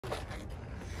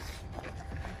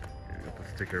Got the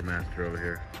sticker master over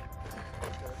here.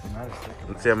 Not a sticker.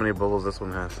 Let's see how many bubbles this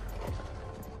one has.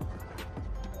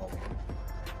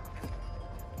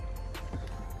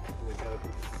 We gotta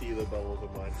see the bubbles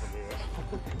of mine from here.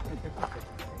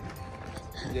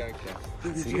 Yeah,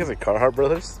 okay. So you guys are Carhartt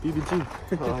brothers? BB2.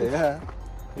 Oh yeah.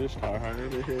 There's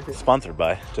Carhartt. Sponsored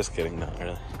by. Just kidding, not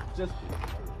really. Just.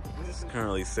 It's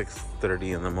currently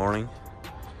 6:30 in the morning.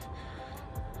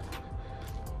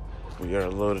 We are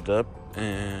loaded up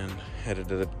and headed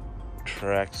to the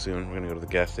track soon. We're gonna go to the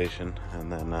gas station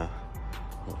and then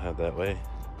we'll head that way.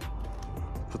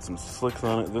 Put some slicks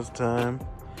on it this time.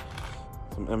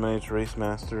 Some M&H Race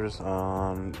Masters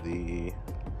on the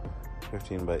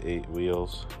 15x8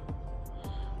 wheels.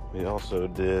 We also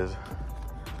did a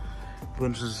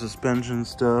bunch of suspension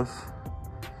stuff.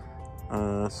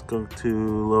 Skunk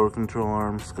 2 lower control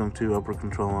arms, Skunk 2 upper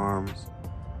control arms,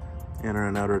 inner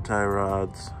and outer tie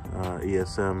rods,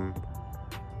 ESM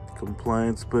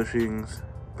compliance bushings,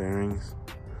 bearings,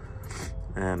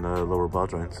 and lower ball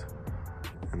joints.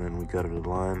 And then we got it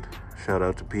aligned. Shout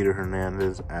out to Peter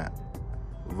Hernandez at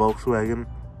Volkswagen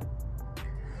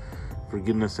for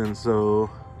getting us in such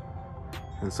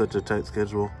a tight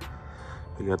schedule.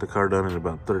 We got the car done in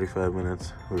about 35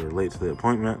 minutes. We were late to the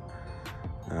appointment.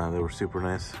 They were super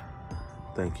nice.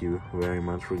 Thank you very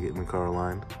much for getting the car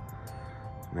aligned.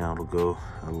 Now it'll go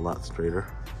a lot straighter.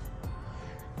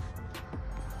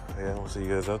 Yeah, we'll see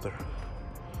you guys out there.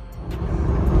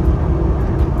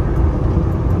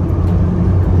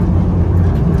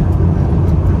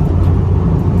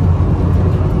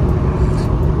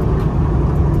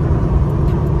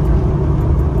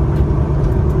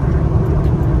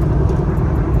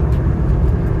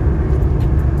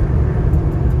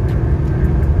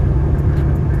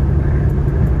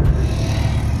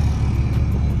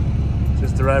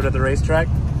 Arrived at the racetrack.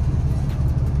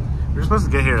 We were supposed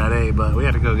to get here at 8, but we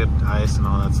had to go get ice and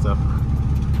all that stuff.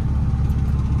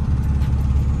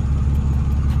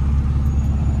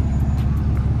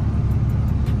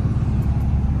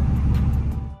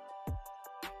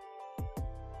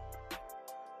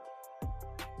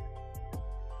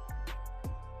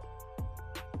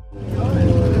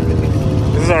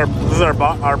 This is our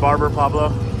barber Pablo.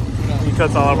 He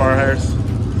cuts all of our hairs,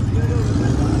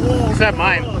 except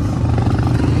mine.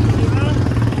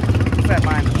 Except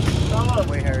mine.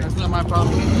 Way hairy. That's not my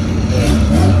problem.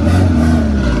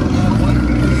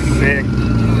 Sick.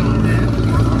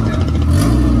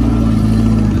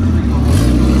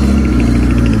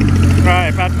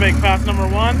 Alright, about to make pass number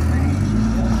 1.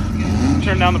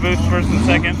 Turn down the boost first and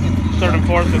second. Third and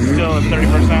fourth is still at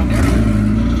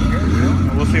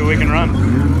 30%. We'll see what we can run.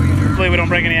 Hopefully we don't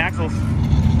break any axles.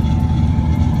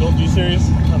 Don't do series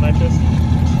on that test.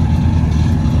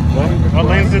 What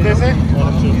lanes did they say?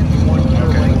 1 and 2.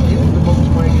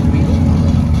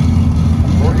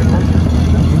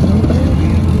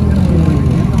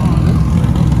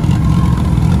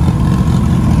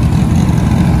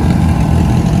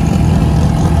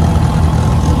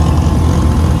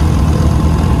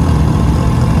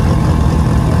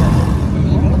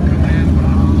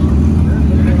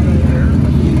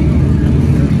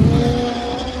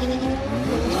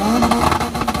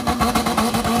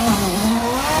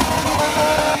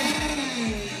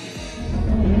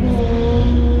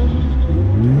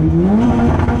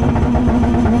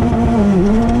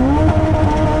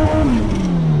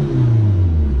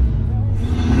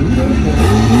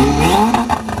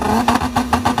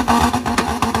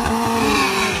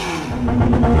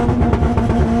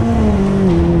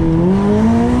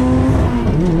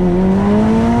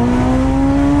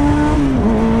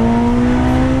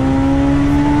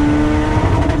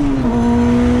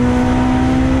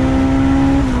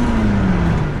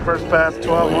 Pass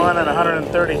 12.1 and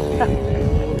 130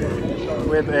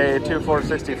 with a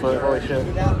 2.460 foot. Holy shit.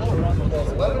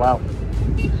 Wow.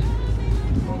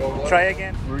 Try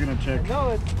again. We're going to check No,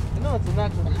 it's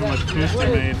not. how much twist they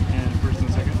made in first and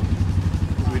second.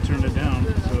 So we turned it down.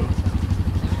 So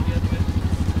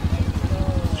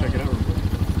let's check it out real quick.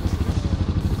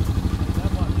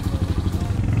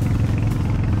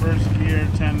 First gear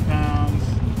 10 pounds.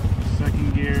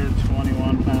 Second gear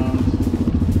 21 pounds.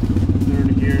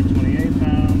 Third gear 28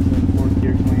 pounds, and fourth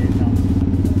gear 28 pounds.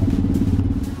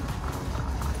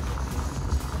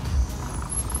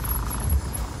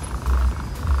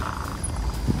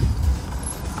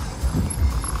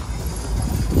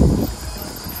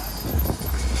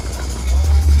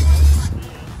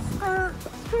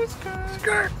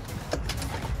 Skirt.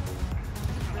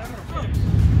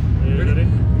 Ready?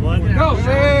 1, Go!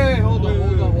 Hey, hold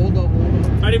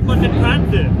on. How do you put the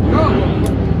pants in? Go!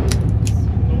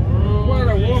 What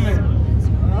a woman!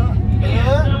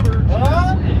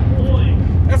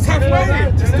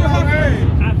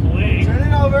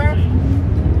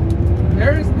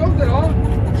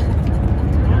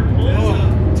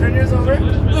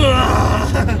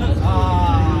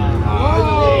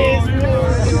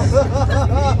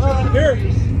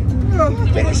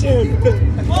 Finish him!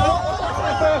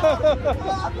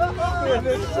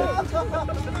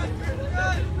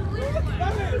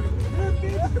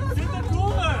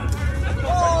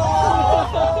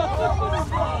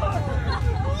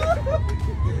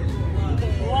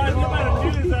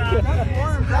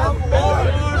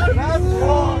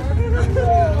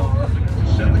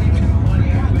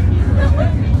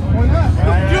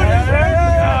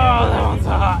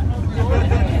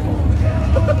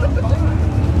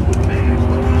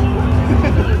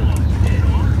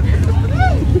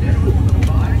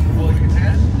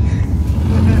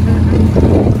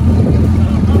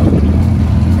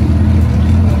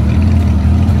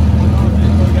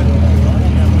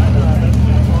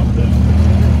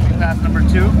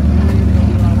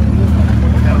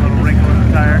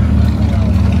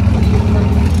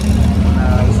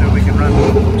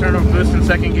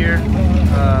 Second gear,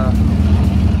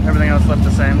 everything else left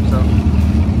the same, so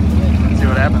let's see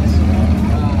what happens.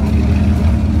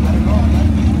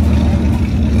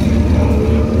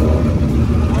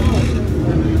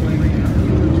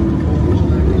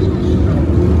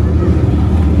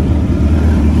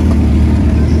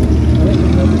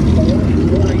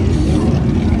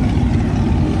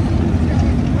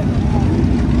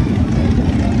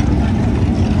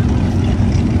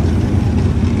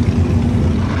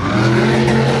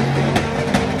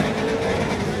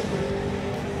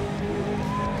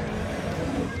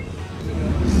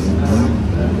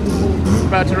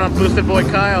 About to run Boosted Boy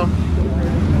Kyle.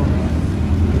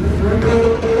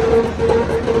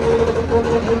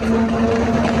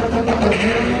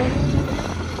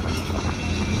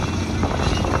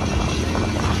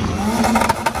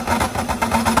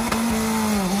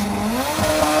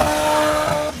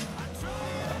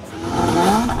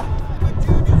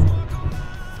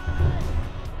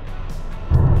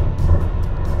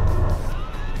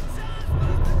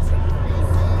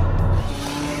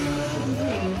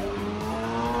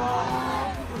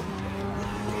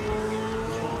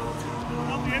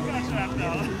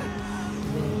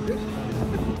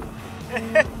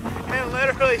 It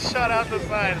literally shot out the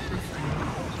side.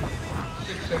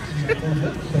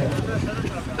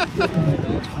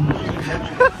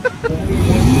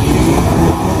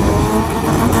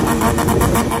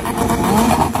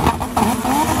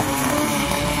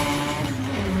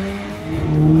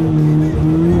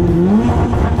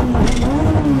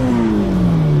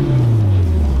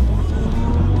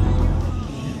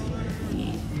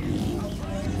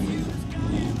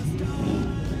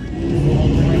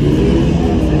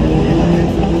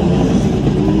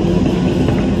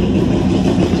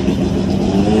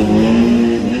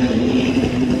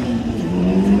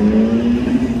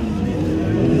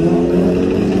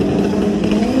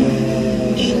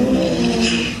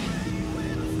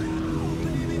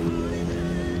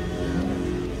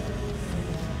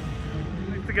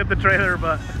 To get the trailer,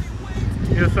 but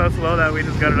he was so slow that we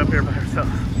just got it up here by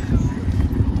ourselves.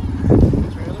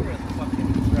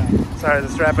 Sorry, the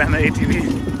strap and the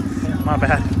ATV. My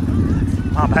bad.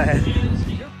 My bad.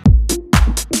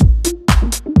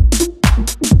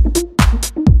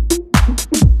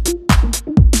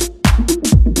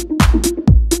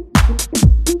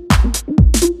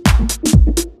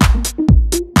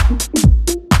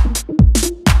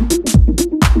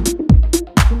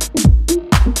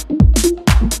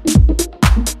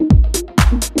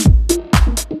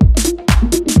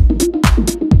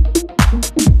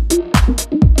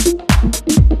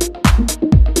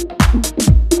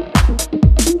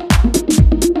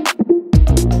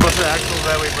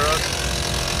 That we broke.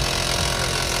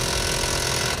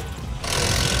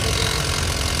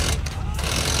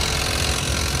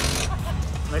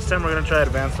 Next time we're gonna try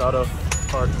advanced auto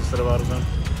parts instead of auto zone.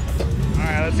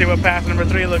 Alright, let's see what path number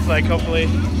 3 looks like. Hopefully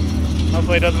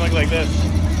it doesn't look like this.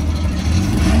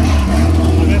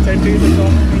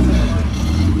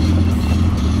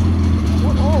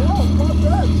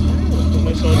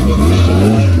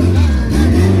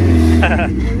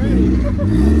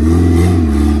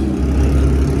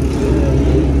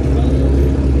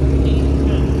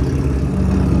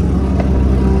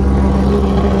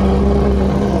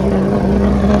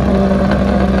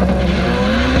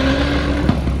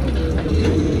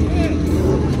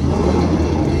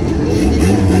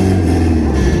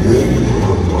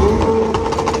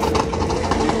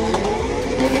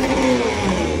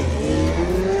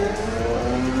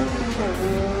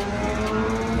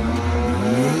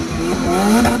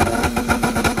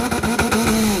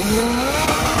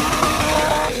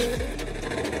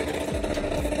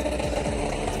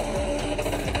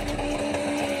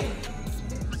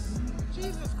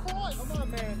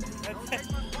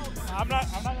 I'm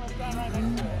not gonna stand right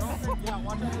next to it. Yeah,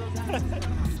 watch out.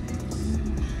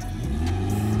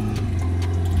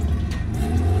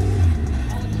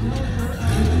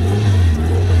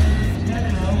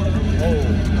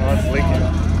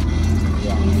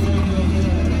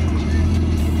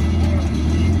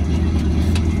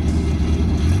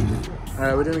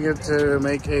 we didn't get to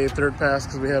make a third pass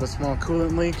because we had a small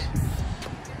coolant leak.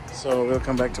 So we'll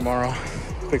come back tomorrow,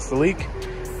 fix the leak,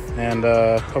 and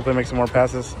hopefully make some more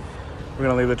passes. We're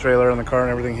gonna leave the trailer and the car and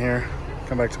everything here.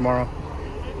 Come back tomorrow,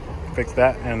 fix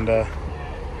that, and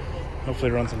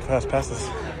hopefully run some fast passes.